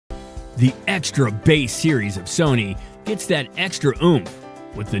The Extra Bass series of Sony gets that extra oomph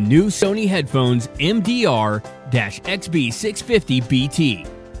with the new Sony Headphones MDR-XB650BT,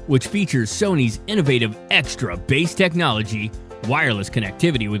 which features Sony's innovative Extra Bass technology, wireless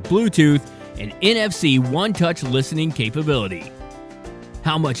connectivity with Bluetooth, and NFC One-touch listening capability.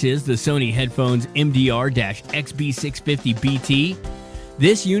 How much is the Sony Headphones MDR-XB650BT?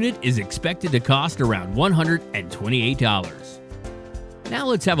 This unit is expected to cost around $128. Now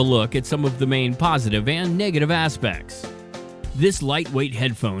let's have a look at some of the main positive and negative aspects. This lightweight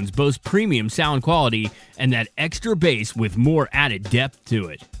headphones boast premium sound quality and that extra bass with more added depth to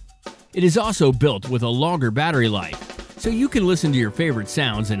it. It is also built with a longer battery life, so you can listen to your favorite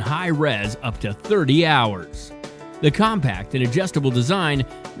sounds in high res up to 30 hours. The compact and adjustable design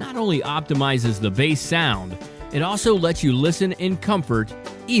not only optimizes the bass sound, it also lets you listen in comfort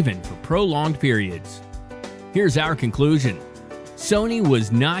even for prolonged periods. Here's our conclusion. Sony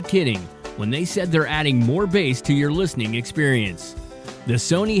was not kidding when they said they're adding more bass to your listening experience. The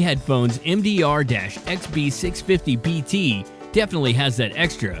Sony Headphones MDR-XB650BT definitely has that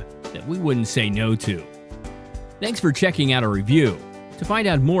extra that we wouldn't say no to. Thanks for checking out our review. To find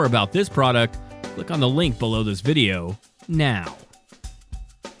out more about this product, click on the link below this video now.